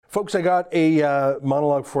Folks, I got a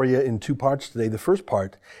monologue for you in two parts today. The first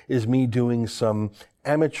part is me doing some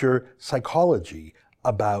amateur psychology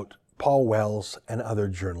about Paul Wells and other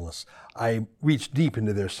journalists. I reached deep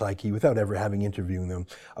into their psyche without ever having interviewed them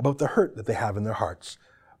about the hurt that they have in their hearts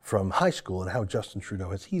from high school and how Justin Trudeau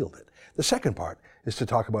has healed it. The second part is to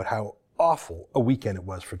talk about how awful a weekend it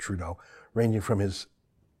was for Trudeau, ranging from his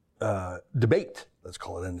debate, let's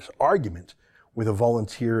call it, and his argument with a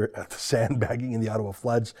volunteer at the sandbagging in the Ottawa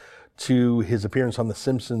floods, to his appearance on The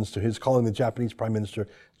Simpsons, to his calling the Japanese Prime Minister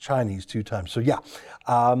Chinese 2 times. So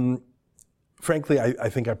frankly, I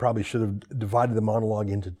think I probably should have divided the monologue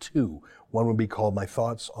into 2. One would be called My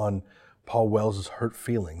Thoughts on Paul Wells' Hurt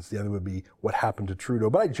Feelings. The other would be What Happened to Trudeau.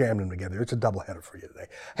 But I jammed them together. It's a doubleheader for you today.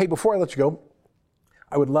 Hey, before I let you go,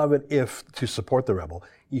 I would love it if, to support The Rebel,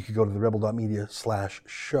 you could go to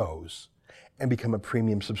therebel.media/shows and become a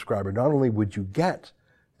premium subscriber. Not only would you get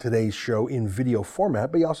today's show in video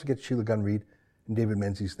format, but you also get Sheila Gunn Reid and David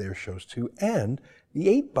Menzies, their shows too. And the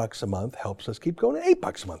 $8 a month helps us keep going.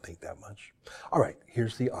 $8 a month ain't that much. All right,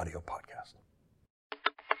 here's the audio podcast.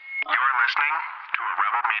 You're listening to a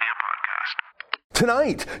Rebel Media podcast.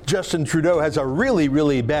 Tonight, Justin Trudeau has a really,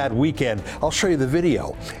 really bad weekend. I'll show you the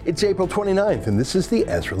video. It's April 29th, and this is the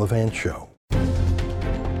Ezra Levant Show.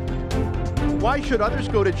 Why should others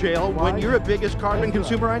go to jail when you're the biggest carbon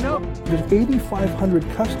consumer I know? There's 8,500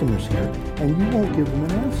 customers here, and you won't give them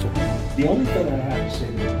an answer. The only thing I have to say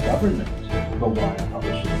to the government about why I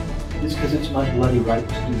publish it is because it's my bloody right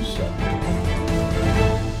to do so.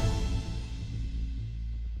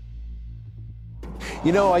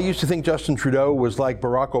 You know, I used to think Justin Trudeau was like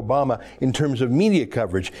Barack Obama in terms of media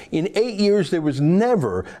coverage. In 8 years, there was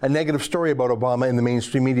never a negative story about Obama in the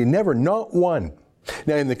mainstream media. Never, not one.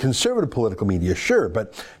 Now, in the conservative political media, sure,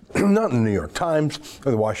 but not in the New York Times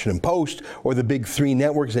or the Washington Post or the big 3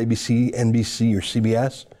 networks, ABC, NBC, or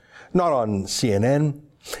CBS. Not on CNN.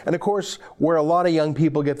 And of course, where a lot of young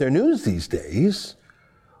people get their news these days,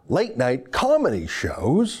 late night comedy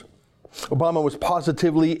shows. Obama was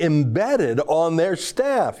positively embedded on their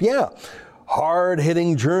staff. Yeah,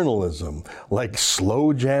 hard-hitting journalism, like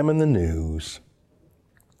slow jamming the news.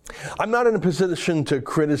 I'm not in a position to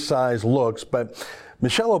criticize looks, but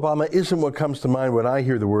Michelle Obama isn't what comes to mind when I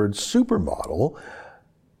hear the word supermodel.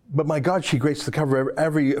 But my God, she graced the cover of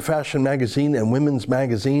every fashion magazine and women's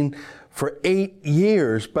magazine for 8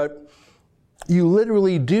 years. But you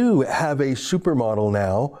literally do have a supermodel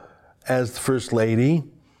now as the First Lady,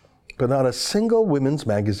 but not a single women's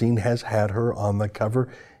magazine has had her on the cover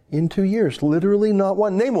in 2 years. Literally not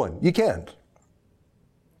one. Name one. You can't.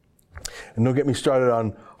 And don't get me started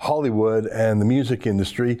on Hollywood and the music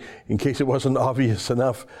industry. In case it wasn't obvious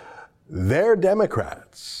enough, they're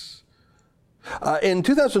Democrats. In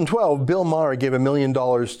 2012, Bill Maher gave $1 million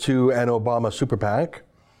to an Obama super PAC.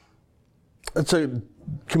 It's a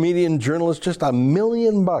comedian, journalist, just $1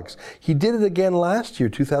 million. He did it again last year,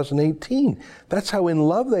 2018. That's how in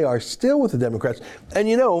love they are still with the Democrats. And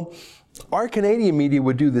you know, our Canadian media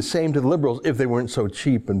would do the same to the Liberals if they weren't so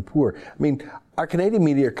cheap and poor. I mean, our Canadian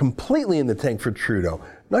media are completely in the tank for Trudeau,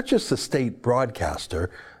 not just the state broadcaster.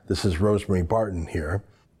 This is Rosemary Barton here.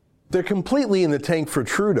 They're completely in the tank for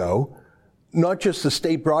Trudeau, not just the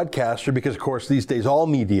state broadcaster, because of course these days all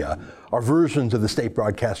media are versions of the state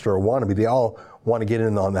broadcaster or wannabe. They all want to get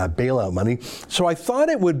in on that bailout money. So I thought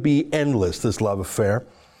it would be endless, this love affair.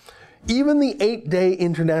 Even the 8-day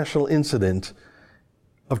international incident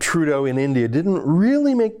of Trudeau in India didn't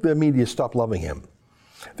really make the media stop loving him.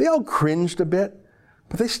 They all cringed a bit,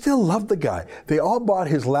 but they still loved the guy. They all bought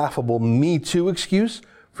his laughable Me Too excuse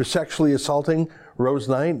for sexually assaulting Rose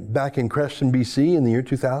Knight back in Creston, BC in the year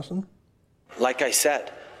 2000. Like I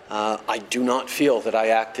said, I do not feel that I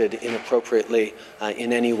acted inappropriately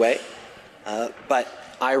in any way, but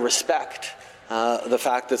I respect the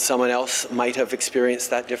fact that someone else might have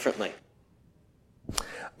experienced that differently.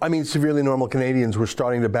 I mean, severely normal Canadians were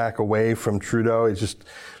starting to back away from Trudeau. It's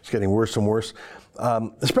getting worse and worse,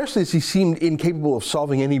 especially as he seemed incapable of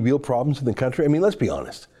solving any real problems in the country. I mean, let's be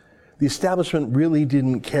honest. The establishment really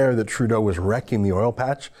didn't care that Trudeau was wrecking the oil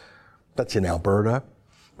patch. That's in Alberta.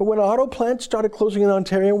 But when auto plants started closing in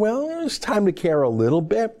Ontario, well, it was time to care a little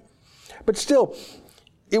bit. But still,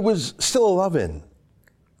 it was still a love-in.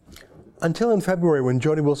 Until in February when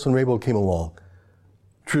Jody Wilson-Raybould came along.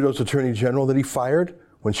 Trudeau's Attorney General that he fired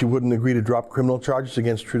when she wouldn't agree to drop criminal charges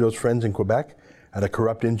against Trudeau's friends in Quebec at a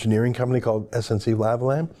corrupt engineering company called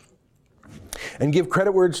SNC-Lavalin. And give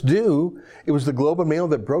credit where it's due, it was the Globe and Mail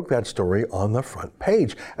that broke that story on the front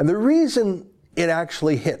page. And the reason it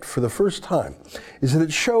actually hit for the first time is that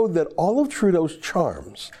it showed that all of Trudeau's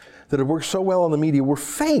charms that had worked so well on the media were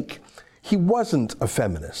fake. He wasn't a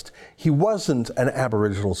feminist. He wasn't an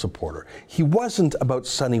Aboriginal supporter. He wasn't about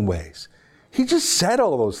sunny ways. He just said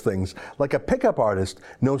all those things like a pickup artist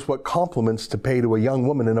knows what compliments to pay to a young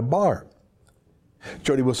woman in a bar.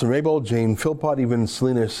 Jody Wilson-Raybould, Jane Philpott, even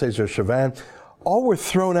Selena Cesar-Chauvin, all were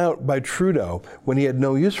thrown out by Trudeau when he had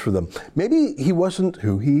no use for them. Maybe he wasn't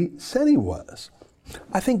who he said he was.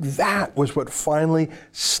 I think that was what finally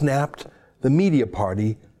snapped the media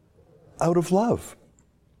party out of love.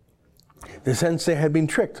 The sense they had been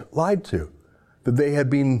tricked, lied to, that they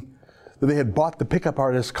had bought the pickup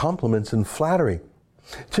artist's compliments and flattery.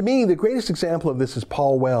 To me, the greatest example of this is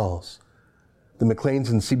Paul Wells, the Macleans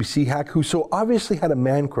and CBC hack who so obviously had a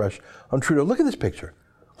man crush on Trudeau. Look at this picture.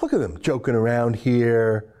 Look at them joking around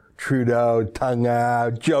here. Trudeau, tongue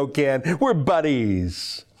out, joking. We're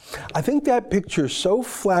buddies. I think that picture so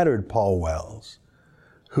flattered Paul Wells,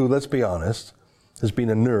 who, let's be honest, has been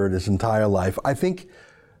a nerd his entire life. I think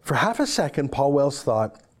for half a second, Paul Wells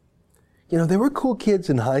thought, you know, there were cool kids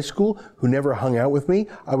in high school who never hung out with me.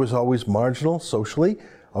 I was always marginal socially,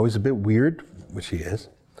 always a bit weird, which he is.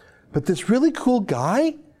 But this really cool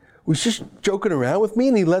guy was just joking around with me,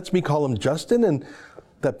 and he lets me call him Justin. And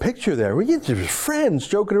that picture there, we're just friends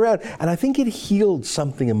joking around. And I think it healed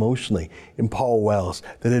something emotionally in Paul Wells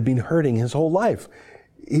that had been hurting his whole life.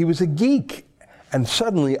 He was a geek, and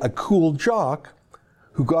suddenly a cool jock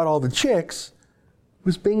who got all the chicks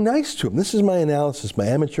was being nice to him. This is my analysis, my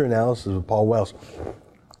amateur analysis of Paul Wells.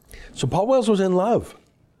 So Paul Wells was in love.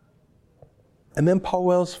 And then Paul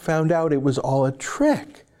Wells found out it was all a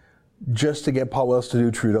trick just to get Paul Wells to do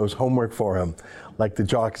Trudeau's homework for him, like the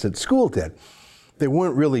jocks at school did. They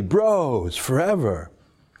weren't really bros forever.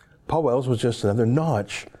 Paul Wells was just another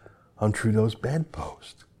notch on Trudeau's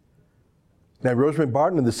bedpost. Now, Rosemary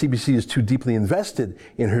Barton of the CBC is too deeply invested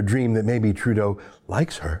in her dream that maybe Trudeau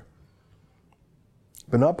likes her.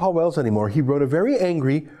 But not Paul Wells anymore. He wrote a very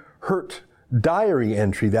angry, hurt diary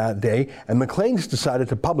entry that day, and Maclean's decided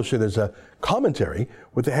to publish it as a commentary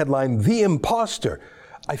with the headline, "The Imposter."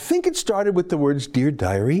 I think it started with the words, "Dear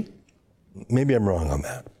Diary." Maybe I'm wrong on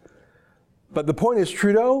that. But the point is,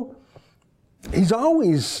 Trudeau, he's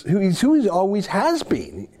who he always has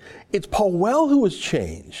been. It's Paul Wells who has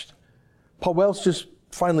changed. Paul Wells just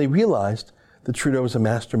finally realized that Trudeau was a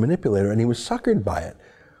master manipulator, and he was suckered by it.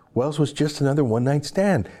 Wells was just another one-night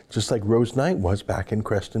stand, just like Rose Knight was back in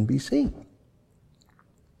Creston, BC.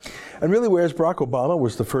 And really, whereas Barack Obama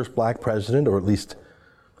was the first black president, or at least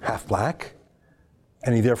half black,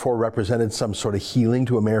 and he therefore represented some sort of healing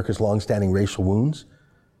to America's long-standing racial wounds,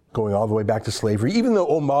 going all the way back to slavery, even though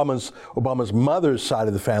Obama's mother's side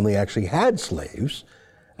of the family actually had slaves,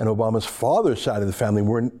 and Obama's father's side of the family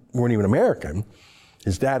weren't even American.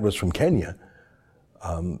 His dad was from Kenya.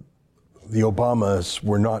 The Obamas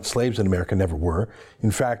were not slaves in America, never were.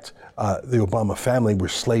 In fact, the Obama family were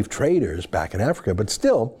slave traders back in Africa, but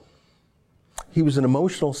still, he was an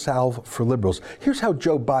emotional salve for liberals. Here's how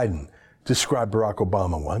Joe Biden described Barack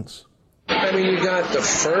Obama once. I mean, you got the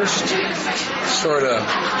first sort of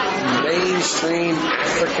mainstream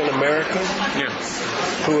African American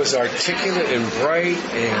who was articulate and bright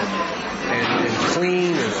and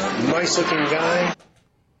clean and a nice-looking guy.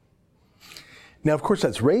 Now, of course,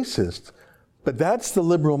 that's racist, but that's the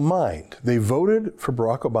liberal mind. They voted for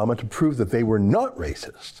Barack Obama to prove that they were not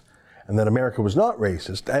racist and that America was not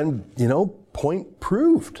racist. And, point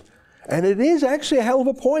proved. And it is actually a hell of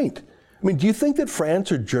a point. I mean, do you think that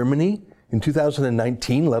France or Germany in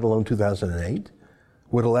 2019, let alone 2008,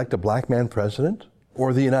 would elect a black man president?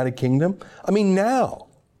 Or the United Kingdom? I mean, now.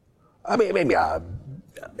 I mean, maybe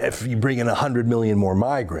if you bring in 100 million more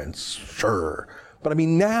migrants, sure. But I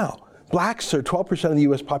mean, now. Blacks are 12% of the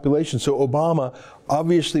U.S. population, so Obama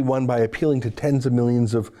obviously won by appealing to tens of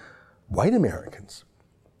millions of white Americans.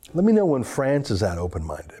 Let me know when France is that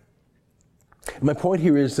open-minded. My point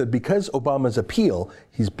here is that because Obama's appeal,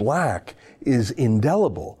 he's black, is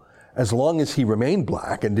indelible, as long as he remained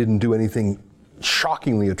black and didn't do anything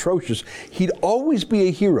shockingly atrocious, he'd always be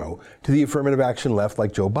a hero to the affirmative action left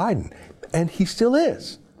like Joe Biden. And he still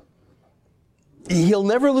is. He'll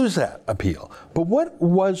never lose that appeal. But what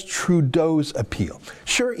was Trudeau's appeal?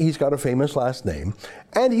 Sure, he's got a famous last name,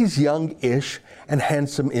 and he's young-ish and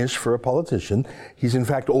handsome-ish for a politician. He's in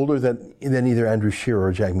fact older than either Andrew Scheer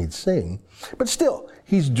or Jagmeet Singh. But still,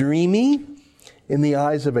 he's dreamy in the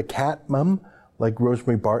eyes of a cat mum like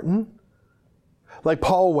Rosemary Barton. Like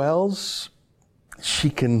Paul Wells, she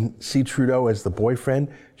can see Trudeau as the boyfriend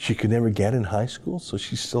she could never get in high school, so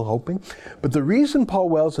she's still hoping. But the reason Paul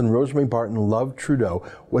Wells and Rosemary Barton loved Trudeau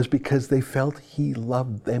was because they felt he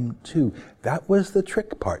loved them too. That was the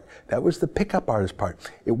trick part. That was the pickup artist part.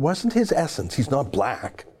 It wasn't his essence. He's not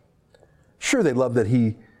black. Sure, they love that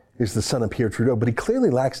he is the son of Pierre Trudeau, but he clearly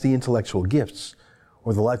lacks the intellectual gifts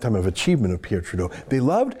or the lifetime of achievement of Pierre Trudeau. They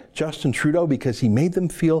loved Justin Trudeau because he made them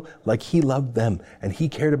feel like he loved them and he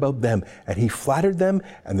cared about them and he flattered them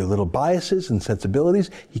and their little biases and sensibilities.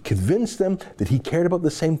 He convinced them that he cared about the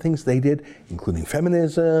same things they did, including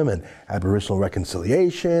feminism and Aboriginal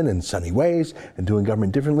reconciliation and sunny ways and doing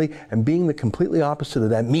government differently, and being the completely opposite of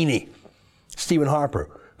that meanie, Stephen Harper,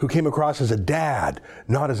 who came across as a dad,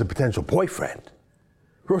 not as a potential boyfriend.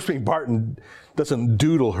 Rosemary Barton doesn't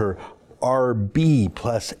doodle her RB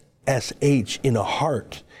plus SH in a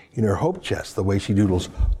heart in her hope chest the way she doodles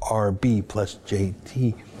RB plus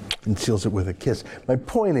JT and seals it with a kiss. My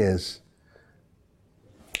point is,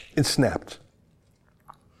 it snapped.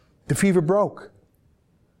 The fever broke.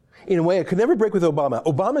 In a way, it could never break with Obama.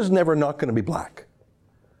 Obama's never not going to be black.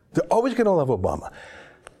 They're always going to love Obama.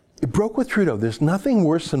 It broke with Trudeau. There's nothing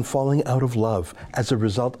worse than falling out of love as a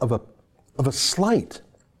result of a slight.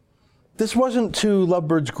 This wasn't two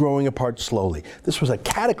lovebirds growing apart slowly. This was a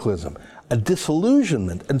cataclysm, a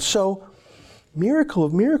disillusionment. And so, miracle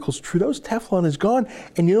of miracles, Trudeau's Teflon is gone.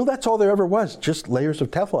 And you know, that's all there ever was, just layers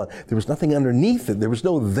of Teflon. There was nothing underneath it. There was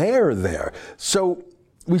no there. So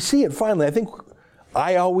we see it finally. I think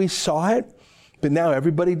I always saw it, but now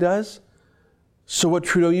everybody does. So what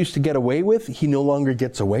Trudeau used to get away with, he no longer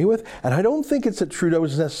gets away with. And I don't think it's that Trudeau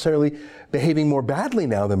is necessarily behaving more badly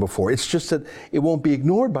now than before. It's just that it won't be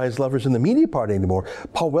ignored by his lovers in the media party anymore.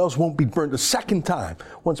 Paul Wells won't be burnt a second time.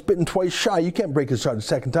 Once bitten, twice shy. You can't break his heart a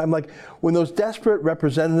second time. Like when those desperate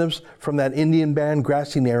representatives from that Indian band,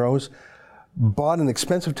 Grassy Narrows, bought an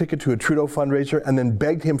expensive ticket to a Trudeau fundraiser and then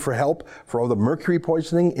begged him for help for all the mercury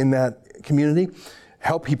poisoning in that community.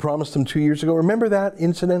 Help he promised them 2 years ago. Remember that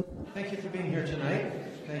incident? Thank you for being here tonight.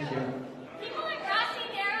 Thank you. People in Grassy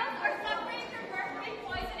Narrows are suffering from mercury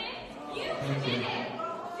poisoning. You committed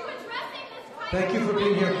to addressing this crisis. Thank you for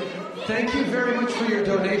being here. Thank you very much for your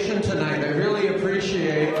donation tonight. I really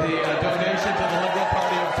appreciate the donation to the Liberal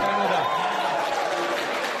Party of Canada.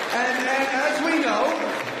 And as we know,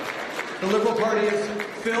 the Liberal Party is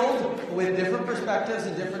filled with different perspectives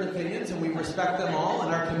and different opinions, and we respect them all,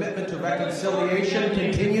 and our commitment to reconciliation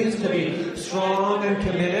continues to be strong and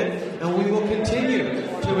committed, and we will continue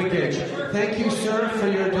to engage. Thank you, sir, for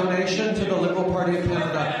your donation to the Liberal Party of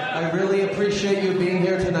Canada. I really appreciate you being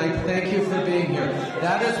here tonight. Thank you for being here.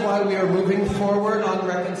 That is why we are moving forward on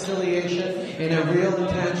reconciliation in a real and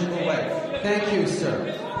tangible way. Thank you,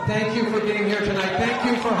 sir. Thank you for being here tonight. Thank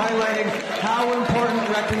you for highlighting how important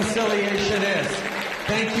reconciliation is.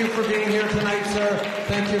 Thank you for being here tonight, sir.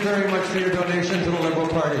 Thank you very much for your donation to the Liberal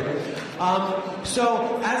Party.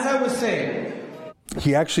 So, as I was saying...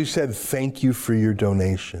 He actually said, thank you for your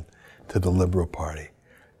donation to the Liberal Party.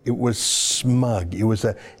 It was smug. It was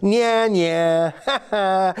a, nya, ha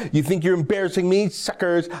ha. You think you're embarrassing me,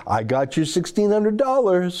 suckers? I got you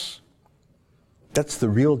 $1,600. That's the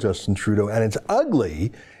real Justin Trudeau, and it's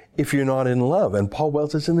ugly if you're not in love. And Paul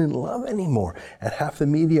Wells isn't in love anymore, and half the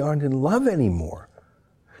media aren't in love anymore.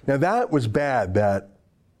 Now that was bad, that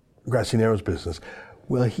Grassy Narrows business.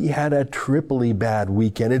 Well, he had a triply bad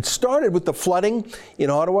weekend. It started with the flooding in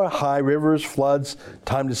Ottawa, high rivers, floods,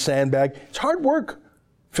 time to sandbag. It's hard work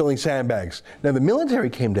filling sandbags. Now the military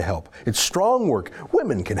came to help. It's strong work.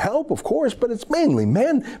 Women can help, of course, but it's mainly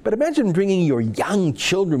men. But imagine bringing your young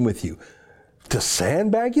children with you to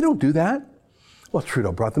sandbag. You don't do that. Well,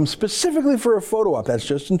 Trudeau brought them specifically for a photo op. That's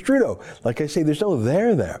Justin Trudeau. Like I say, there's no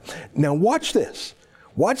there. Now watch this.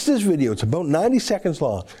 Watch this video. It's about 90 seconds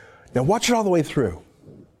long. Now watch it all the way through.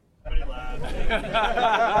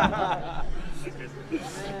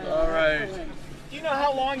 All right. Do you know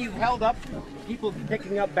how long you've held up people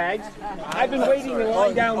picking up bags? I've been waiting in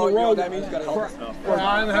line down the road for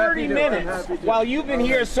 30 minutes while you've been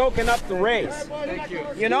here soaking up the race. Thank you.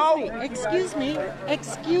 You know? Excuse me.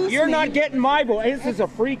 You're not getting my vote. This is a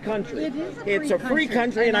free country. It's a free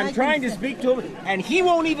country. and I'm trying to speak to him, and he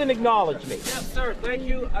won't even acknowledge me. Yes, sir. Thank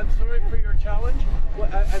you. I'm sorry for your challenge.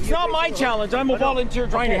 It's not my challenge. I'm a volunteer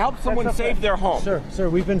trying to help someone save their home. Sir,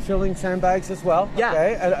 we've been filling sandbags as well. Yeah.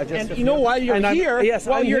 Okay? And you know, while you're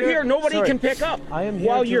here, nobody can pick up. I am here.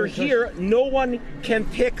 While you're here, no one can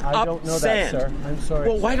pick up I don't know sand. that, sir. I'm sorry.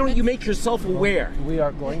 Well, why don't you make yourself aware? We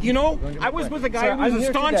are going to. You know, I was with a guy who was a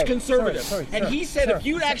staunch conservative, and he said if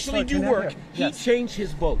you'd actually do work, he'd change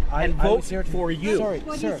his vote and vote for you. Sorry,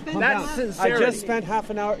 sir. That's sincerity. I just spent half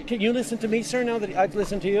an hour. Can you listen to me, sir, now that I've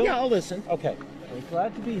listened to you? Yeah, I'll listen. Okay.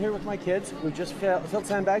 Glad to be here with my kids. We just filled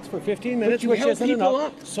sandbags for 15 minutes, you which held isn't people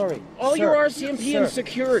enough. up. Sorry. All sir, your RCMP and sir,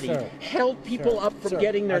 security sir, held people sir, up from sir,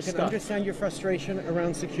 getting their I can stuff. understand your frustration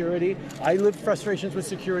around security. I live frustrations with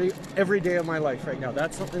security every day of my life right now.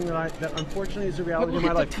 That's something that unfortunately is a reality of look my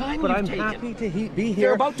at the life. time But you've I'm taken. happy to be here.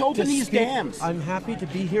 They're about to open these speak. dams. I'm happy to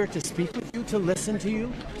be here to speak with you, to listen to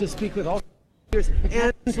you, to speak with all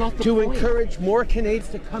and to encourage more Canadians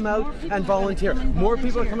to come out and volunteer. More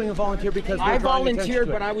people are coming and volunteer because I we're drawing attention volunteered,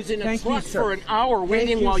 to it. but I was in a Thank you, truck sir. for an hour Thank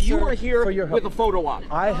waiting you, while you sir, were here for your with help. a photo op.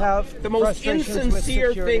 I have The most frustrations with insincere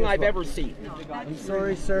security thing as I've well. ever seen. I'm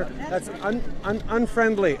sorry, sir. That's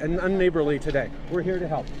unfriendly and unneighborly today. We're here to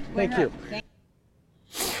help. Thank you.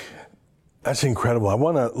 That's incredible. I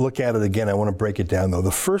want to look at it again. I want to break it down, though.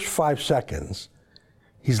 The first 5 seconds,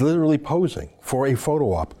 he's literally posing for a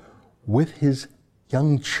photo op with his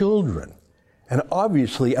young children. And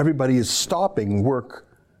obviously, everybody is stopping work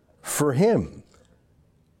for him.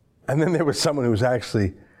 And then there was someone who was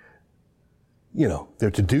actually, there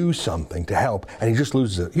to do something, to help, and he just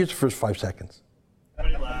loses it. Here's the first 5 seconds.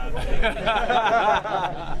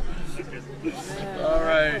 All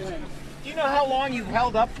right. Do you know how long you've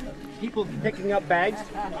held up people picking up bags?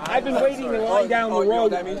 I've been waiting in line down the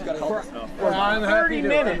road for 30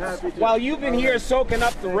 minutes while you've been here soaking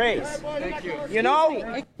up the rays. Thank you. You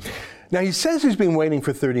know? Now, he says he's been waiting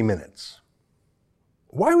for 30 minutes.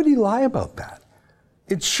 Why would he lie about that?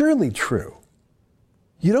 It's surely true.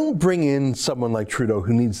 You don't bring in someone like Trudeau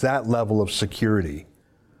who needs that level of security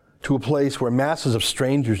to a place where masses of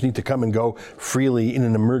strangers need to come and go freely in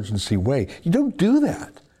an emergency way. You don't do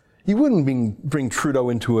that. You wouldn't bring Trudeau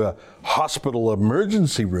into a hospital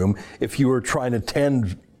emergency room if you were trying to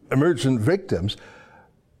tend emergent victims,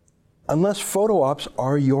 unless photo ops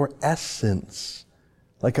are your essence.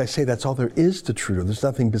 Like I say, that's all there is to Trudeau. There's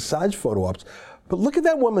nothing besides photo ops. But look at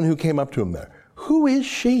that woman who came up to him there. Who is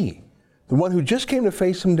she? The one who just came to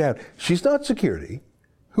face him down. She's not security.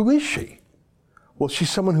 Who is she? Well, she's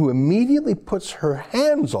someone who immediately puts her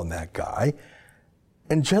hands on that guy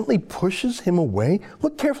and gently pushes him away.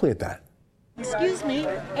 Look carefully at that. Excuse me.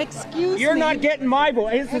 Excuse me. You're not getting my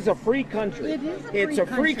vote. This is a free country. It is It's a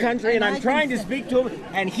free country, and I I'm can trying to say- speak to him,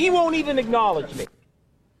 and he won't even acknowledge me.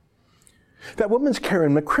 That woman's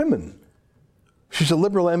Karen McCrimmon. She's a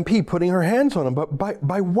Liberal MP putting her hands on him, but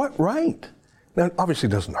by what right? Now, it obviously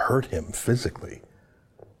doesn't hurt him physically.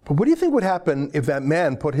 But what do you think would happen if that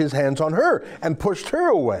man put his hands on her and pushed her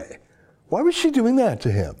away? Why was she doing that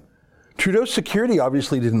to him? Trudeau's security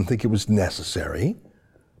obviously didn't think it was necessary.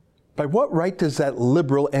 By what right does that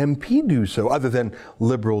Liberal MP do so, other than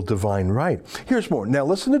liberal divine right? Here's more. Now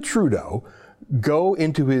listen to Trudeau go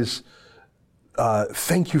into his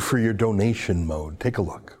thank you for your donation mode. Take a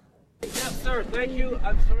look. Yes, sir. Thank you.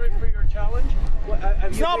 I'm sorry for your challenge.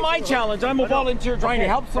 It's not my challenge. I'm a volunteer trying to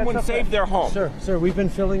help someone save their home. Sir, we've been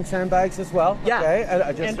filling sandbags as well. Yeah.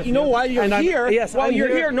 Okay? And you know, while you're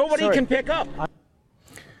here, nobody Sorry. can pick up.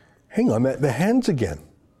 Hang on, the hands again.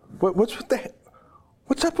 What's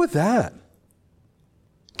up with that?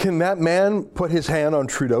 Can that man put his hand on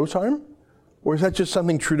Trudeau's arm? Or is that just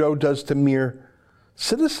something Trudeau does to mere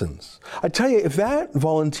citizens? I tell you, if that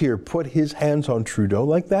volunteer put his hands on Trudeau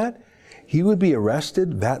like that, he would be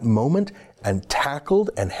arrested that moment and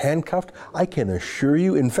tackled and handcuffed. I can assure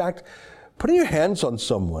you. In fact, putting your hands on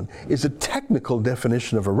someone is a technical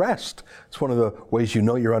definition of arrest. It's one of the ways you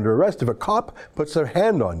know you're under arrest. If a cop puts their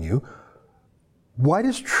hand on you, why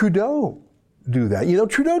does Trudeau do that? You know,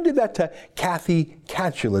 Trudeau did that to Kathy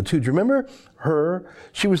Catula too. Do you remember her?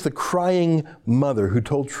 She was the crying mother who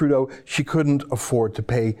told Trudeau she couldn't afford to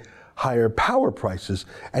pay higher power prices.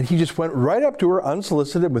 And he just went right up to her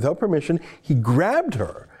unsolicited, without permission. He grabbed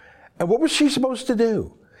her. And what was she supposed to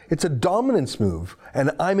do? It's a dominance move,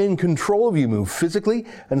 and I'm in control of you move. Physically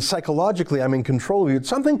and psychologically, I'm in control of you. It's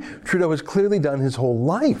something Trudeau has clearly done his whole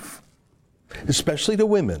life, especially to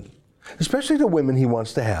women. Especially to women he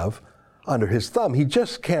wants to have under his thumb. He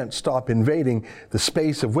just can't stop invading the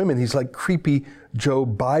space of women. He's like creepy Joe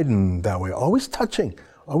Biden that way. Always touching,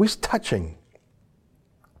 always touching.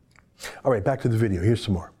 All right, back to the video. Here's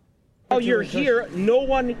some more. While you're here, no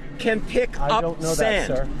one can pick I up don't know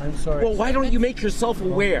sand. that, sir. I'm sorry. Well, why don't you make yourself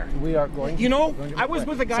aware? We are going to. You know, going to I was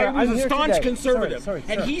with a guy Sir, who was I'm a here staunch today. conservative, Sorry,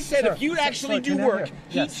 and sir, he said sir, if you'd actually sir, do can I work, hear?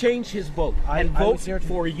 he'd Yes. change his vote I and was vote here to-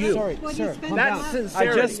 for you. Sorry, sir. calm That's down.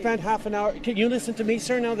 sincerity. I just spent half an hour. Can you listen to me,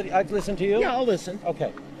 sir, now that I've listened to you? Yeah, I'll listen.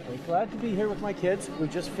 Okay. We're glad to be here with my kids. We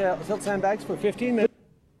just filled sandbags for 15 minutes.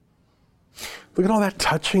 Look at all that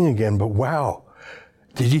touching again, but wow.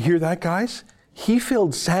 Did you hear that, guys? He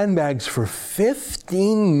filled sandbags for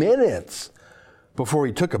 15 minutes before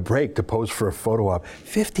he took a break to pose for a photo op.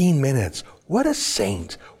 15 minutes. What a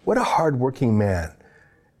saint. What a hardworking man.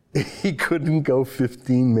 He couldn't go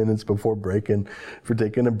 15 minutes before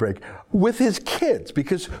taking a break with his kids,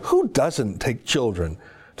 because who doesn't take children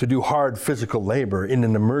to do hard physical labor in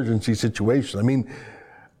an emergency situation? I mean,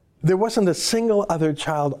 there wasn't a single other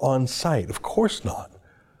child on site. Of course not.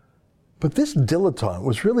 But this dilettante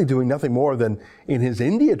was really doing nothing more than in his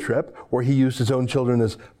India trip, where he used his own children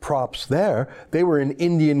as props there. They were in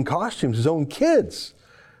Indian costumes, his own kids.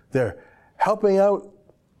 They're helping out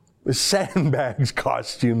with sandbags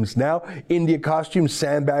costumes now. India costumes,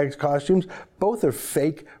 sandbags costumes, both are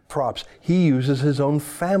fake props. He uses his own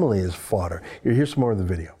family as fodder. Here's some more of the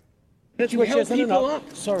video. You help people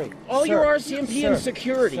up. Sorry. All sir, your RCMP and sir,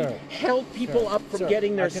 security sir, help people up from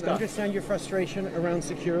getting their I can stuff. understand your frustration around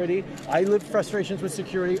security. I live frustrations with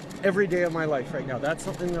security every day of my life right now. That's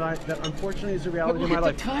something that unfortunately is a reality of my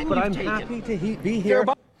life. But I'm happy to be here.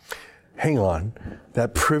 Hang on.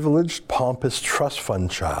 That privileged, pompous trust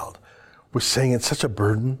fund child was saying it's such a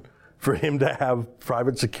burden for him to have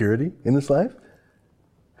private security in his life?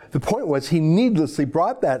 The point was he needlessly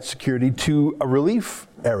brought that security to a relief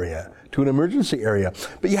area, to an emergency area.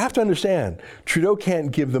 But you have to understand, Trudeau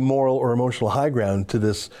can't give the moral or emotional high ground to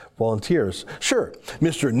this volunteers. Sure,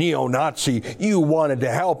 Mr. Neo-Nazi, you wanted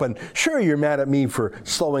to help, and sure, you're mad at me for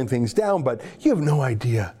slowing things down, but you have no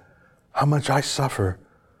idea how much I suffer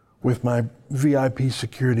with my VIP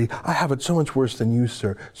security. I have it so much worse than you,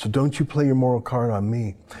 sir, so don't you play your moral card on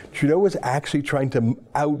me. Trudeau was actually trying to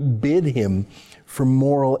outbid him for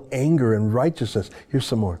moral anger and righteousness. Here's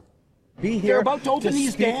some more. Be here. They're about to open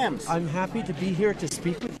these dams. I'm happy to be here to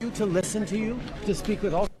speak with you, to listen to you, to speak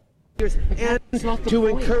with all and to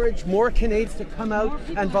encourage more Canadians to come out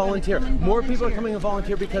and volunteer. More people are coming and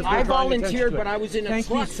volunteer because I volunteered, but I was in a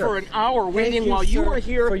truck for an hour waiting you, while you sir, were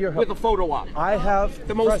here for your help. with a photo op. I have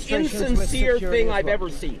the most frustrations with insincere security thing as I've well. ever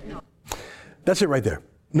seen. That's it right there.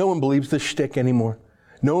 No one believes this shtick anymore.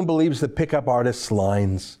 No one believes the pickup artist's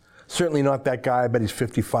lines. Certainly not that guy. I bet he's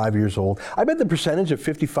 55 years old. I bet the percentage of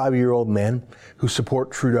 55-year-old men who support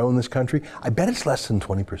Trudeau in this country, I bet it's less than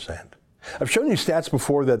 20%. I've shown you stats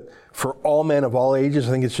before that for all men of all ages,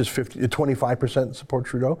 I think it's just 25% support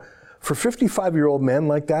Trudeau. For 55-year-old men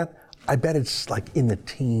like that, I bet it's like in the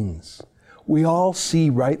teens. We all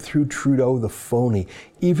see right through Trudeau the phony.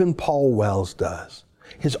 Even Paul Wells does.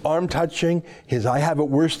 His arm touching, his I have it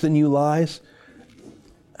worse than you lies.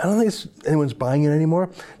 I don't think anyone's buying it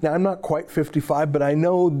anymore. Now, I'm not quite 55, but I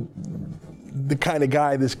know the kind of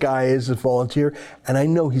guy this guy is, a volunteer, and I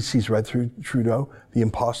know he sees right through Trudeau, the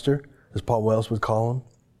imposter, as Paul Wells would call him.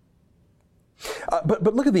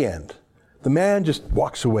 But look at the end. The man just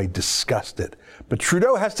walks away disgusted. But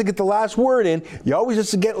Trudeau has to get the last word in. He always has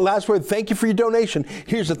to get the last word. Thank you for your donation.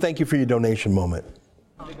 Here's a thank you for your donation moment.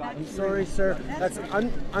 I'm sorry, sir. That's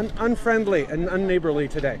unfriendly and unneighborly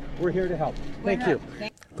today. We're here to help. Thank you.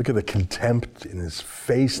 Look at the contempt in his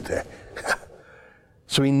face there.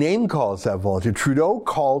 So he name calls that volunteer. Trudeau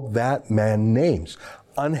called that man names.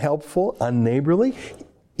 Unhelpful, unneighborly.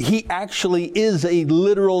 He actually is a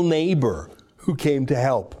literal neighbor who came to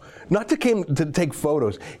help. Not to take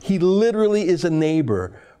photos. He literally is a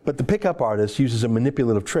neighbor. But the pickup artist uses a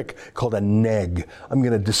manipulative trick called a neg. I'm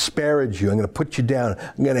going to disparage you. I'm going to put you down.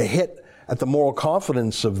 I'm going to hit at the moral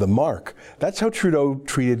confidence of the mark. That's how Trudeau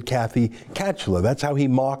treated Kathy Catchula. That's how he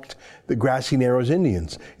mocked the Grassy Narrows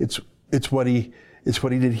Indians. It's what he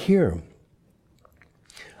did here.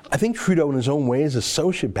 I think Trudeau in his own way is a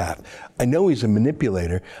sociopath. I know he's a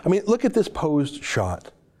manipulator. I mean, look at this posed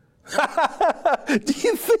shot. Do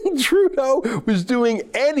you think Trudeau was doing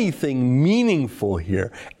anything meaningful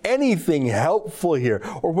here? Anything helpful here?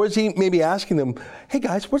 Or was he maybe asking them, hey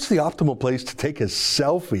guys, what's the optimal place to take a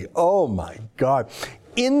selfie? Oh my God.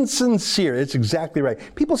 Insincere. It's exactly right.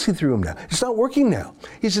 People see through him now. It's not working now.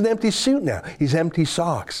 He's an empty suit now. He's empty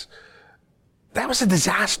socks. That was a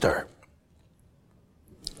disaster.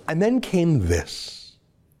 And then came this.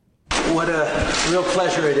 What a real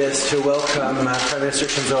pleasure it is to welcome Prime Minister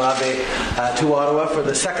Shinzo Abe to Ottawa for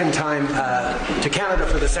the second time, to Canada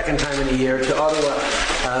for the second time in a year, to Ottawa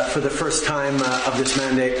for the first time of this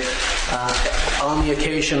mandate, on the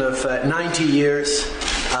occasion of 90 years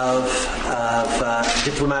of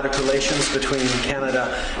diplomatic relations between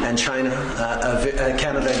Canada and China,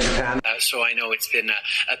 Canada and Japan. So I know it's been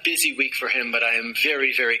a busy week for him, but I am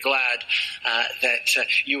very, very glad that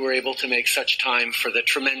you were able to make such time for the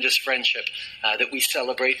tremendous friendship that we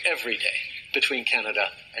celebrate every day between Canada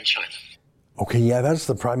and China. Okay, yeah, that's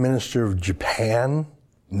the Prime Minister of Japan,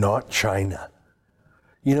 not China.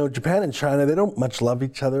 You know, Japan and China, they don't much love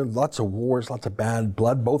each other. Lots of wars, lots of bad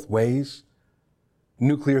blood both ways.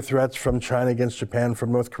 nuclear threats from China against Japan,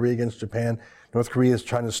 from North Korea against Japan. North Korea is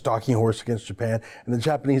China's stalking horse against Japan. And the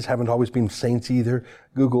Japanese haven't always been saints either.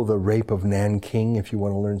 Google the rape of Nanking if you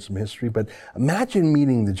want to learn some history. But imagine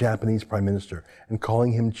meeting the Japanese Prime Minister and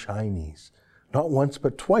calling him Chinese. Not once,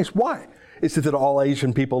 but twice. Why? Is it that all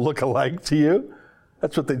Asian people look alike to you?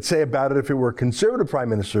 That's what they'd say about it if it were a conservative Prime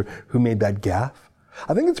Minister who made that gaffe.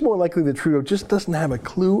 I think it's more likely that Trudeau just doesn't have a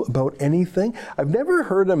clue about anything. I've never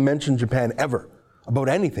heard him mention Japan ever, about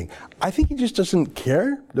anything. I think he just doesn't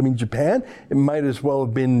care. I mean, Japan, it might as well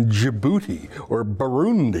have been Djibouti or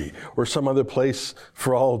Burundi or some other place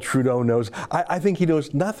for all Trudeau knows. I think he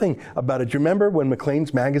knows nothing about it. Do you remember when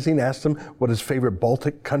Maclean's magazine asked him what his favorite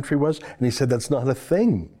Baltic country was? And he said, that's not a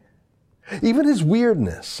thing. Even his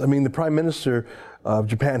weirdness. I mean, the Prime Minister of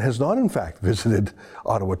Japan has not, in fact, visited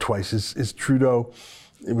Ottawa twice. Is Trudeau,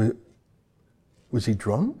 was he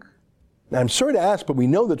drunk? Now, I'm sorry to ask, but we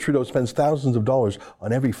know that Trudeau spends thousands of dollars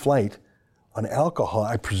on every flight on alcohol.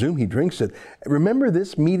 I presume he drinks it. Remember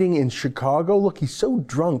this meeting in Chicago? Look, he's so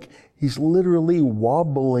drunk, he's literally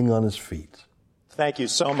wobbling on his feet. Thank you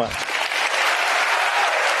so much.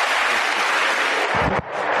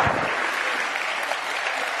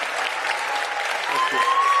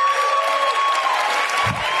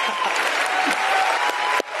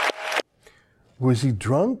 Was he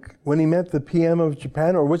drunk when he met the PM of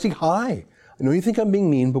Japan, or was he high? I know you think I'm being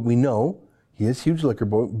mean, but we know he has huge liquor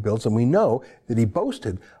bills, and we know that he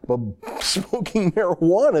boasted about smoking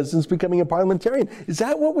marijuana since becoming a parliamentarian. Is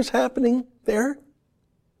that what was happening there?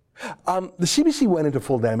 The CBC went into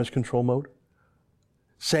full damage control mode,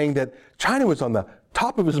 saying that China was on the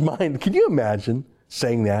top of his mind. Can you imagine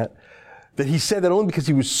saying that? That he said that only because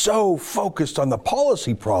he was so focused on the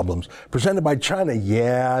policy problems presented by China.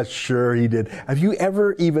 Yeah, sure he did. Have you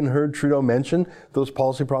ever even heard Trudeau mention those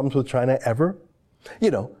policy problems with China ever?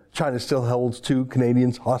 You know, China still holds 2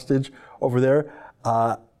 Canadians hostage over there.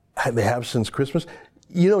 They have since Christmas.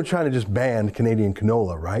 You know, China just banned Canadian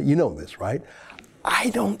canola, right? You know this, right? I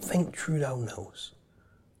don't think Trudeau knows.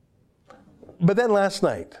 But then last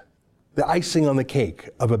night, the icing on the cake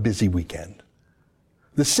of a busy weekend.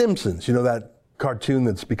 The Simpsons, you know, that cartoon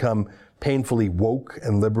that's become painfully woke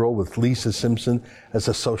and liberal with Lisa Simpson as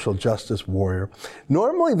a social justice warrior.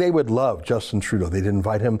 Normally they would love Justin Trudeau. They'd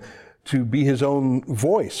invite him to be his own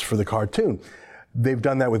voice for the cartoon. They've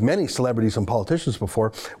done that with many celebrities and politicians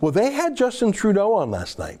before. Well, they had Justin Trudeau on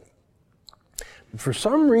last night. For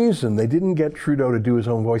some reason, they didn't get Trudeau to do his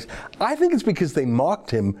own voice. I think it's because they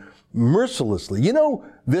mocked him mercilessly. You know,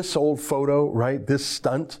 this old photo, right? This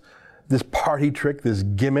stunt, this party trick, this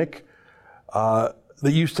gimmick that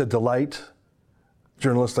used to delight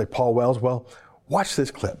journalists like Paul Wells. Well, watch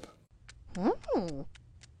this clip. Oh.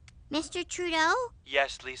 Mr. Trudeau?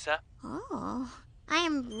 Yes, Lisa? Oh, I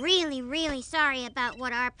am really, really sorry about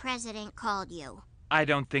what our president called you. I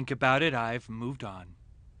don't think about it. I've moved on.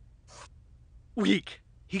 Weak.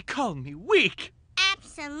 He called me weak.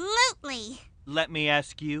 Absolutely. Let me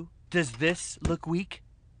ask you, does this look weak?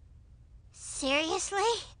 Seriously?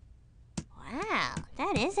 Wow,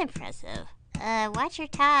 that is impressive. Watch your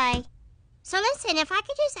tie. So listen, if I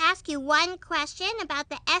could just ask you one question about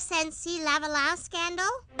the SNC Lavalin scandal?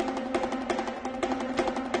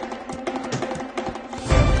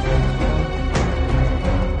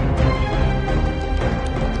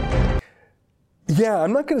 Yeah,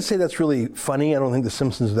 I'm not going to say that's really funny. I don't think The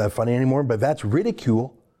Simpsons are that funny anymore, but that's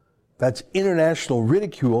ridicule. That's international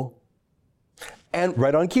ridicule. And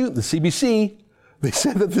right on cue, the CBC, they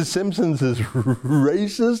said that The Simpsons is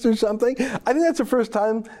racist or something. I think that's the first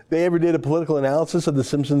time they ever did a political analysis of The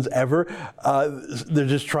Simpsons ever. They're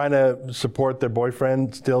just trying to support their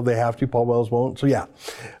boyfriend. Still, they have to. Paul Wells won't. So yeah,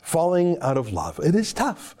 falling out of love. It is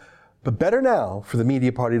tough. But better now for the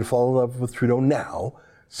media party to fall in love with Trudeau now,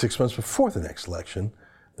 6 months before the next election,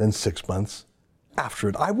 than 6 months after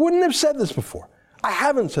it. I wouldn't have said this before. I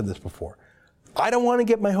haven't said this before. I don't want to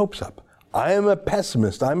get my hopes up. I am a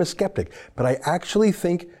pessimist, I'm a skeptic, but I actually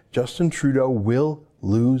think Justin Trudeau will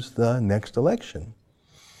lose the next election.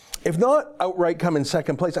 If not outright come in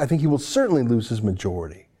second place, I think he will certainly lose his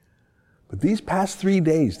majority. But these past 3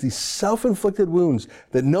 days, these self-inflicted wounds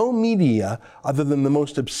that no media other than the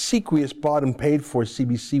most obsequious bought and paid for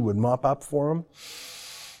CBC would mop up for him,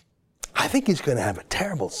 I think he's going to have a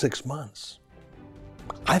terrible 6 months.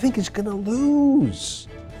 I think he's going to lose.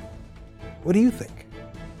 What do you think?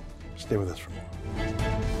 Stay with us for more.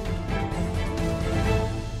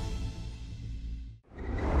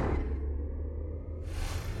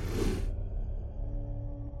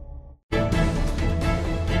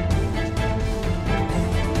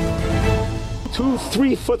 Two,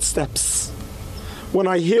 three footsteps. when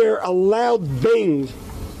I hear a loud bang.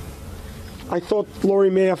 I thought Lori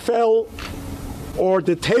may have fell, or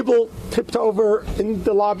the table tipped over in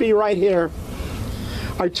the lobby right here.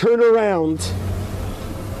 I turn around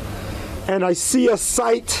and I see a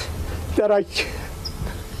sight that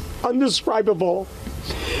undescribable.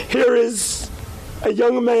 Here is a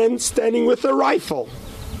young man standing with a rifle,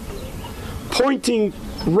 pointing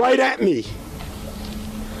right at me.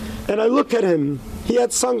 And I look at him. He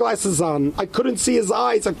had sunglasses on. I couldn't see his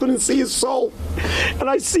eyes. I couldn't see his soul. And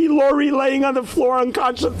I see Lori laying on the floor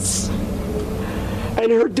unconscious.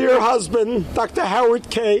 And her dear husband, Dr. Howard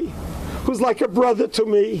Kay, who's like a brother to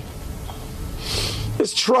me,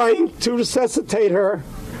 is trying to resuscitate her.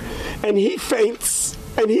 And he faints.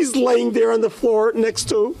 And he's laying there on the floor next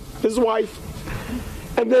to his wife.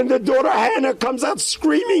 And then the daughter Hannah comes out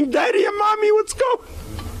screaming, "Daddy and Mommy, what's going on?"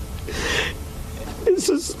 This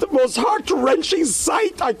is the most heart-wrenching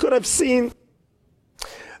sight I could have seen.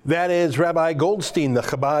 That is Rabbi Goldstein, the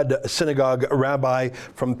Chabad synagogue rabbi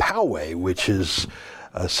from Poway, which is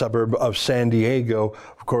a suburb of San Diego.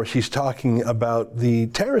 Of course, he's talking about the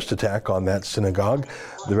terrorist attack on that synagogue.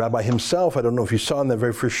 The rabbi himself, I don't know if you saw in that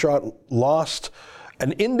very first shot, lost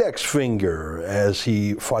an index finger as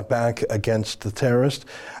he fought back against the terrorist.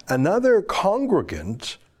 Another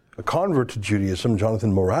congregant, a convert to Judaism,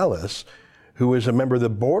 Jonathan Morales, who is a member of the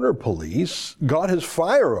border police, got his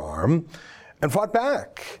firearm and fought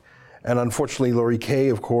back. And unfortunately, Lori Kay,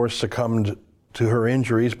 of course, succumbed to her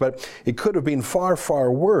injuries, but it could have been far,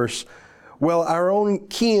 far worse. Well, our own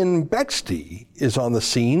Kian Bexte is on the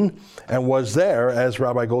scene and was there as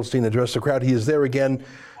Rabbi Goldstein addressed the crowd. He is there again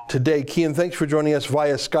today. Kian, thanks for joining us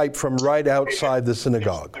via Skype from right outside the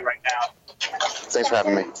synagogue. Thanks for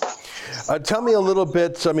having me. Tell me a little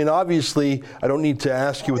bit, I mean, obviously, I don't need to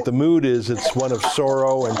ask you what the mood is. It's one of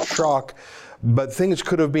sorrow and shock, but things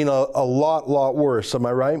could have been a lot worse. Am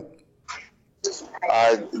I right?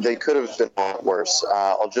 They could have been a lot worse.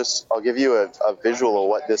 I'll give you a visual of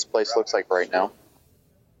what this place looks like right now.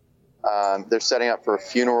 They're setting up for a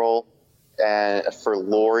funeral for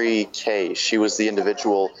Lori Kay. She was the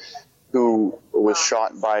individual who was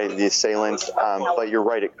shot by the assailant. But you're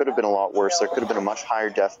right, it could have been a lot worse. There could have been a much higher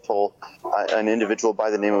death toll. An individual by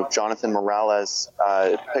the name of Jonathan Morales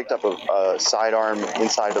picked up a sidearm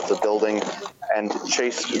inside of the building and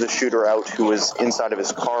chased the shooter out, who was inside of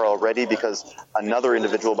his car already, because another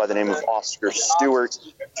individual by the name of Oscar Stewart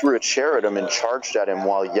threw a chair at him and charged at him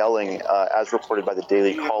while yelling, as reported by the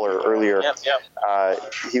Daily Caller earlier.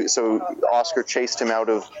 So Oscar chased him out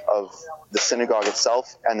of the synagogue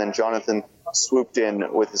itself, and then Jonathan swooped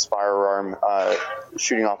in with his firearm,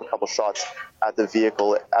 shooting off a couple shots at the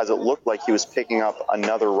vehicle as it looked like he was picking up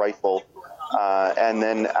another rifle. And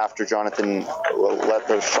then after Jonathan let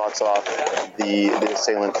those shots off, the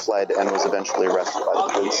assailant fled and was eventually arrested by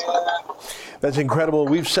the police. That's incredible.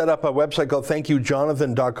 We've set up a website called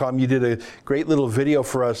thankyoujonathan.com. You did a great little video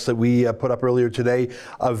for us that we put up earlier today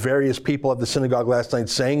of various people at the synagogue last night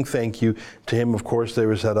saying thank you to him. Of course, there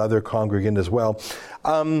was that other congregant as well.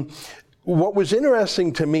 What was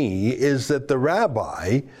interesting to me is that the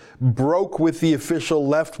rabbi broke with the official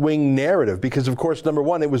left-wing narrative because, of course, number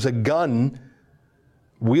one, it was a gun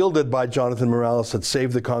wielded by Jonathan Morales that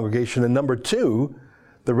saved the congregation. And number two,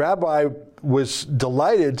 the rabbi was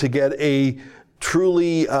delighted to get a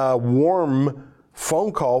truly warm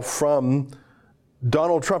phone call from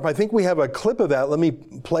Donald Trump. I think we have a clip of that. Let me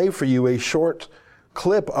play for you a short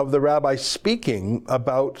clip of the rabbi speaking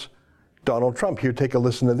about Donald Trump. Here, take a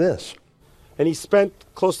listen to this. And he spent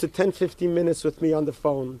close to 10-15 minutes with me on the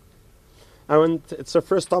phone. It's the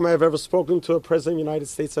first time I have ever spoken to a president of the United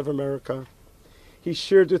States of America. He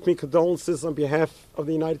shared with me condolences on behalf of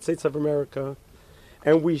the United States of America.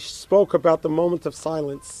 And we spoke about the moment of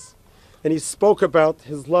silence. And he spoke about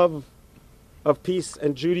his love of peace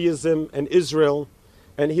and Judaism and Israel.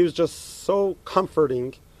 And he was just so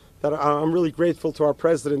comforting that I'm really grateful to our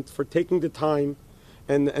president for taking the time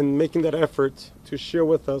and making that effort to share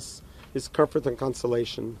with us his comfort and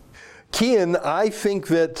consolation. Kian, I think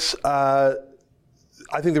that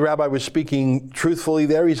the rabbi was speaking truthfully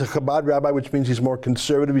there. He's a Chabad rabbi, which means he's more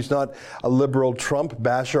conservative. He's not a liberal Trump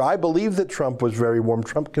basher. I believe that Trump was very warm.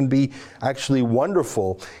 Trump can be actually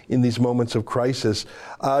wonderful in these moments of crisis.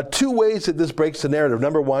 Two ways that this breaks the narrative.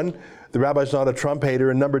 Number one, the rabbi's not a Trump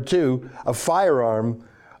hater. And number two, a firearm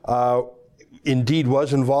indeed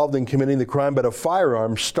was involved in committing the crime, but a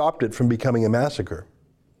firearm stopped it from becoming a massacre.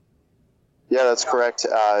 Yeah, that's correct.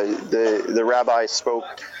 The rabbi spoke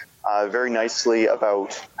very nicely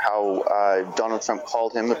about how Donald Trump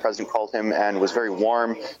called him, the president called him, and was very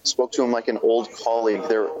warm, spoke to him like an old colleague.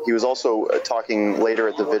 He was also talking later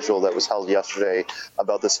at the vigil that was held yesterday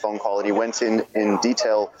about this phone call, and he went in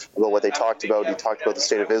detail about what they talked about. He talked about the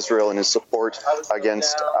state of Israel and his support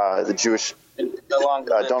against the Jewish,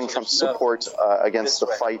 Donald Trump's support against the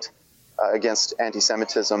fight against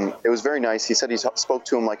anti-Semitism. It was very nice. He said he spoke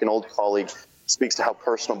to him like an old colleague. Speaks to how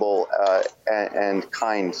personable and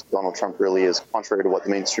kind Donald Trump really is, contrary to what the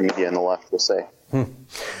mainstream media and the left will say.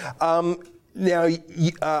 Now,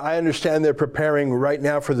 I understand they're preparing right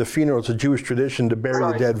now for the funeral. It's a Jewish tradition to bury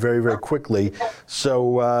the dead very, very quickly.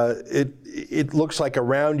 So it looks like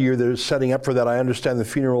around here they're setting up for that. I understand the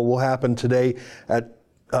funeral will happen today at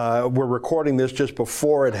we're recording this just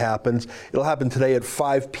before it happens. It'll happen today at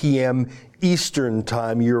 5 p.m. Eastern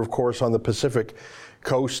time. You're, of course, on the Pacific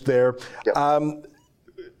coast there. Yep.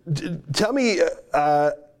 Tell me,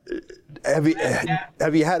 have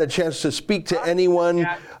you had a chance to speak to anyone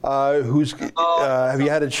have you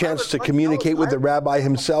had a chance to communicate with the rabbi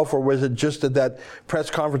himself, or was it just at that press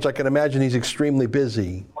conference? I can imagine he's extremely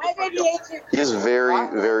busy. He's very,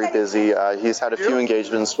 very busy. He's had a few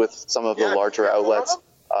engagements with some of the larger outlets.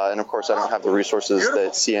 And of course, I don't have the resources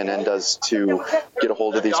that CNN does to get a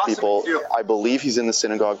hold of these people. I believe he's in the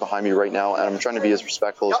synagogue behind me right now, and I'm trying to be as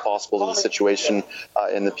respectful as possible to the situation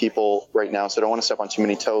and the people right now, so I don't want to step on too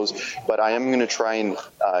many toes. But I am going to try and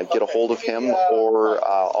get a hold of him or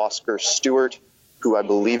Oscar Stewart, who I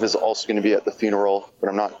believe is also going to be at the funeral, but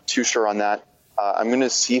I'm not too sure on that. I'm going to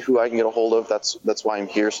see who I can get a hold of. That's why I'm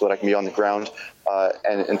here, so that I can be on the ground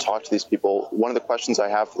and talk to these people. One of the questions I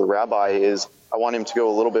have for the rabbi is I want him to go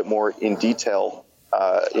a little bit more in detail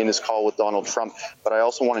in his call with Donald Trump, but I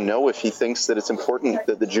also want to know if he thinks that it's important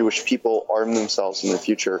that the Jewish people arm themselves in the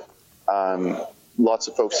future. Lots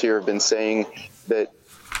of folks here have been saying that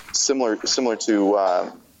similar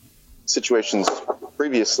to situations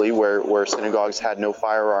previously where synagogues had no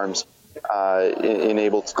firearms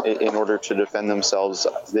in order to defend themselves.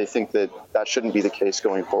 They think that shouldn't be the case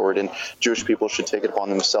going forward, and Jewish people should take it upon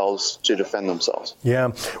themselves to defend themselves.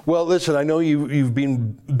 Yeah. Well, listen, I know you've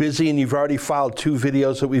been busy and you've already filed 2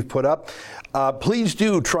 videos that we've put up. Please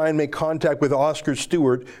do try and make contact with Oscar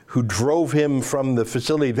Stewart, who drove him from the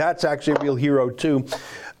facility. That's actually a real hero, too.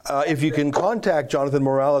 If you can contact Jonathan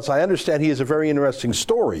Morales, I understand he has a very interesting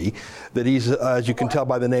story, that he's, as you can tell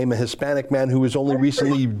by the name, a Hispanic man who was only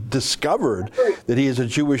recently discovered that he has a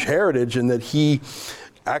Jewish heritage, and that he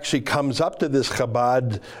actually comes up to this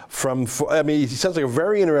Chabad from, I mean, he sounds like a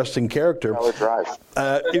very interesting character.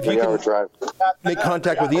 If you can make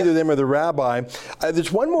contact with either of them or the rabbi.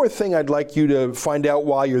 There's one more thing I'd like you to find out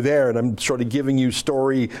while you're there, and I'm sort of giving you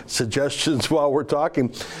story suggestions while we're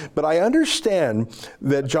talking. But I understand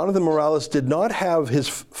that Jonathan Morales did not have his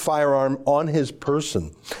firearm on his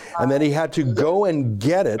person, and that he had to go and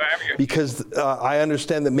get it because I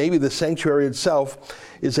understand that maybe the sanctuary itself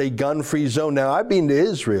is a gun-free zone. Now, I've been to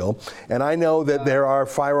Israel, and I know that there are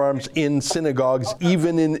firearms in synagogues,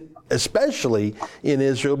 especially in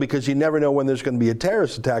Israel, because you never know when there's going to be a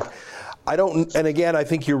terrorist attack. And again, I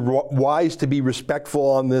think you're wise to be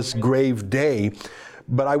respectful on this grave day,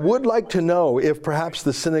 but I would like to know if perhaps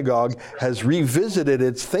the synagogue has revisited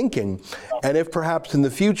its thinking, and if perhaps in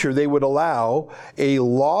the future they would allow a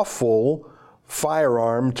lawful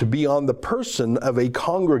firearm to be on the person of a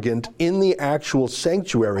congregant in the actual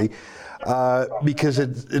sanctuary, because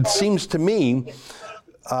it seems to me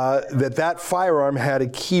that firearm had a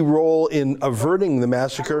key role in averting the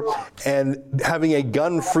massacre, and having a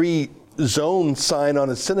gun-free zone sign on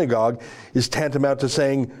a synagogue is tantamount to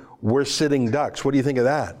saying, we're sitting ducks. What do you think of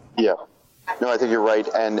that? Yeah. No, I think you're right,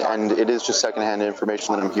 and it is just secondhand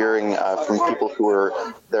information that I'm hearing from people who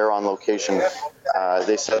were there on location.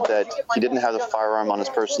 They said that he didn't have the firearm on his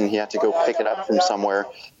person; he had to go pick it up from somewhere.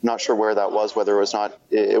 I'm not sure where that was, whether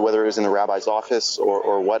it was in the rabbi's office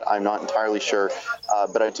or what. I'm not entirely sure,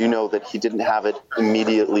 but I do know that he didn't have it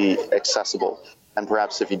immediately accessible. And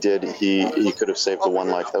perhaps if he did, he could have saved the one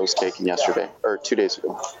life that was taken yesterday or 2 days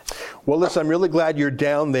ago. Well, listen, I'm really glad you're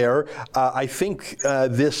down there. I think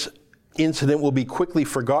this incident will be quickly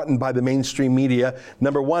forgotten by the mainstream media.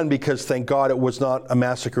 Number one, because thank God it was not a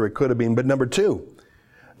massacre, it could have been. But number two,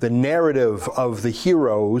 the narrative of the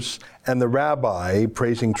heroes and the rabbi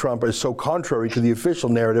praising Trump is so contrary to the official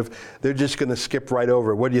narrative, they're just going to skip right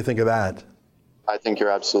over. What do you think of that? I think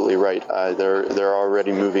you're absolutely right. They're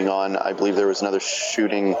already moving on. I believe there was another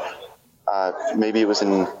shooting. Maybe it was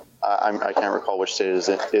in. I can't recall which state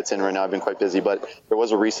it's in right now. I've been quite busy, but there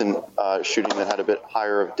was a recent shooting that had a bit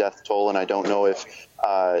higher of death toll, and I don't know if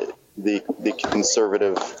the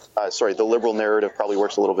conservative, the liberal narrative probably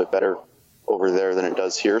works a little bit better over there than it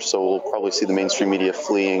does here. So we'll probably see the mainstream media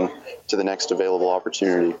fleeing to the next available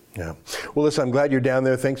opportunity. Yeah. Well, listen, I'm glad you're down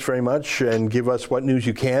there. Thanks very much, and give us what news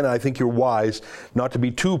you can. I think you're wise not to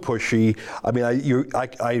be too pushy. I mean,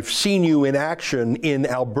 I've seen you in action in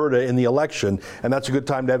Alberta in the election, and that's a good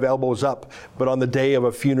time to have elbows up. But on the day of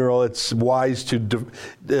a funeral, it's wise to,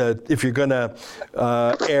 if you're going to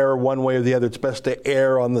err one way or the other, it's best to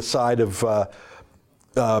err on the side of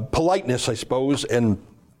politeness, I suppose, and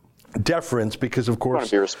deference, because of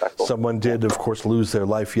course someone did of course lose their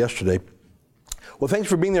life yesterday. Well, thanks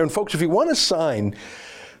for being there. And folks, if you want to sign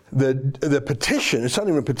the petition, it's not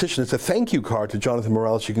even a petition, it's a thank you card to Jonathan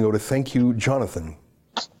Morales, you can go to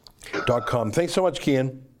thankyoujonathan.com. Thanks so much,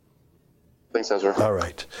 Cian. Thanks, Ezra. All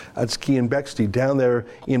right. That's Cian Bexley down there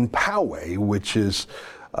in Poway, which is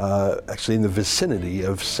actually in the vicinity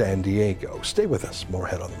of San Diego. Stay with us. More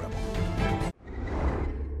ahead on The Rebel.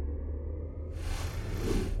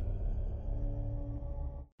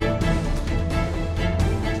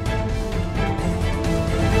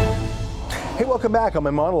 Hey, welcome back on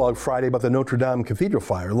my monologue Friday about the Notre Dame Cathedral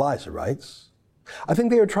fire. Liza writes, I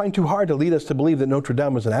think they are trying too hard to lead us to believe that Notre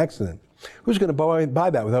Dame was an accident. Who's going to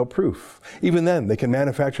buy that without proof? Even then, they can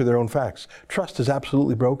manufacture their own facts. Trust is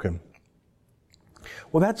absolutely broken.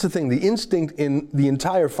 Well, that's the thing. The instinct in the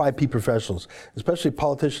entire 5P professionals, especially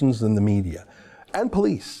politicians and the media, and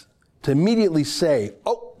police, to immediately say,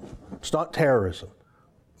 oh, it's not terrorism.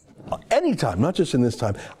 Anytime, not just in this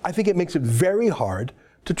time. I think it makes it very hard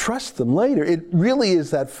to trust them later. It really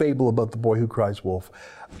is that fable about the boy who cries wolf.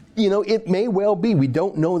 You know, it may well be, we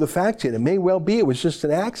don't know the facts yet, it may well be it was just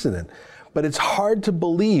an accident, but it's hard to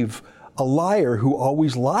believe a liar who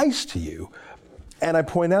always lies to you. And I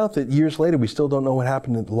point out that years later, we still don't know what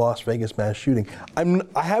happened at the Las Vegas mass shooting.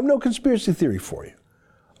 I have no conspiracy theory for you.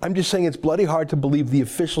 I'm just saying it's bloody hard to believe the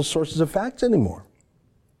official sources of facts anymore.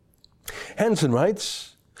 Henson writes,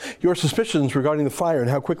 your suspicions regarding the fire and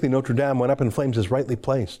how quickly Notre Dame went up in flames is rightly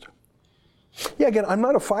placed. Yeah, again, I'm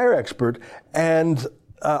not a fire expert, and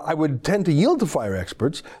I would tend to yield to fire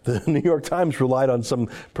experts. The New York Times relied on some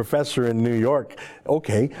professor in New York.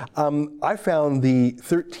 Okay, I found the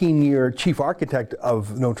 13-year chief architect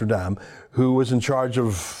of Notre Dame, who was in charge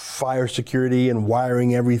of fire security and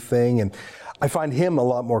wiring everything, and I find him a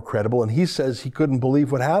lot more credible, and he says he couldn't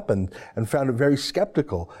believe what happened and found it very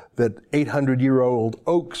skeptical that 800-year-old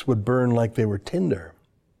oaks would burn like they were tinder.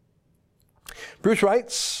 Bruce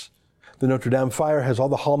writes, the Notre Dame fire has all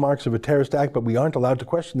the hallmarks of a terrorist act, but we aren't allowed to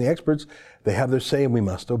question the experts. They have their say and we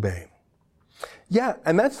must obey. Yeah,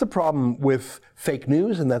 and that's the problem with fake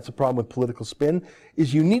news, and that's the problem with political spin,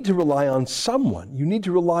 is you need to rely on someone. You need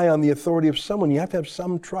to rely on the authority of someone. You have to have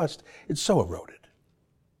some trust. It's so eroded.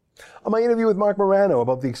 On my interview with Mark Morano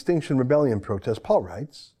about the Extinction Rebellion protest, Paul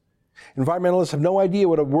writes, environmentalists have no idea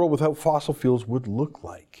what a world without fossil fuels would look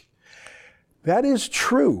like. That is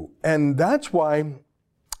true, and that's why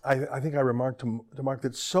I think I remarked to Mark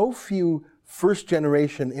that so few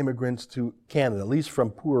first-generation immigrants to Canada, at least from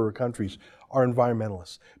poorer countries, are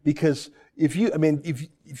environmentalists. Because if you've been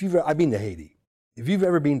to Haiti. If you've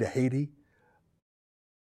ever been to Haiti,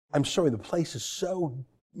 I'm sorry, the place is so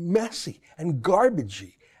messy and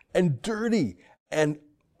garbagey and dirty, and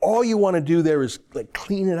all you want to do there is like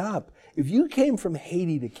clean it up. If you came from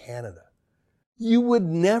Haiti to Canada, you would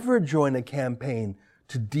never join a campaign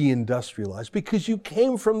to deindustrialize because you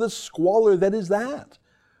came from the squalor that is that.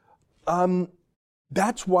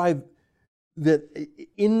 That's why that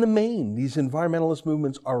in the main, these environmentalist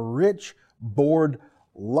movements are rich, bored,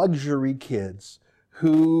 luxury kids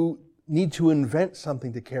who need to invent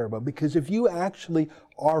something to care about. Because if you actually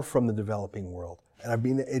are from the developing world,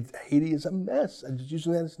 and Haiti is a mess. I'm just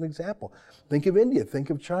using that as an example. Think of India,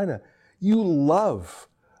 think of China. You love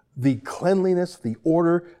the cleanliness, the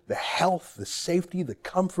order, the health, the safety, the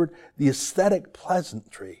comfort, the aesthetic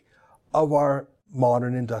pleasantry of our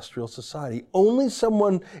modern industrial society. Only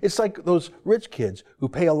someone, it's like those rich kids who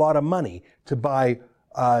pay a lot of money to buy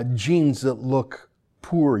jeans that look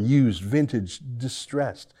poor, used, vintage,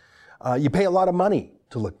 distressed. You pay a lot of money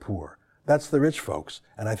to look poor. That's the rich folks.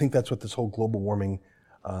 And I think that's what this whole global warming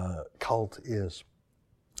cult is.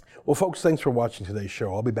 Well, folks, thanks for watching today's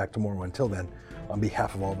show. I'll be back tomorrow. Until then, on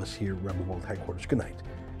behalf of all of us here at Rebel World Headquarters, good night,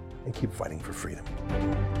 and keep fighting for freedom.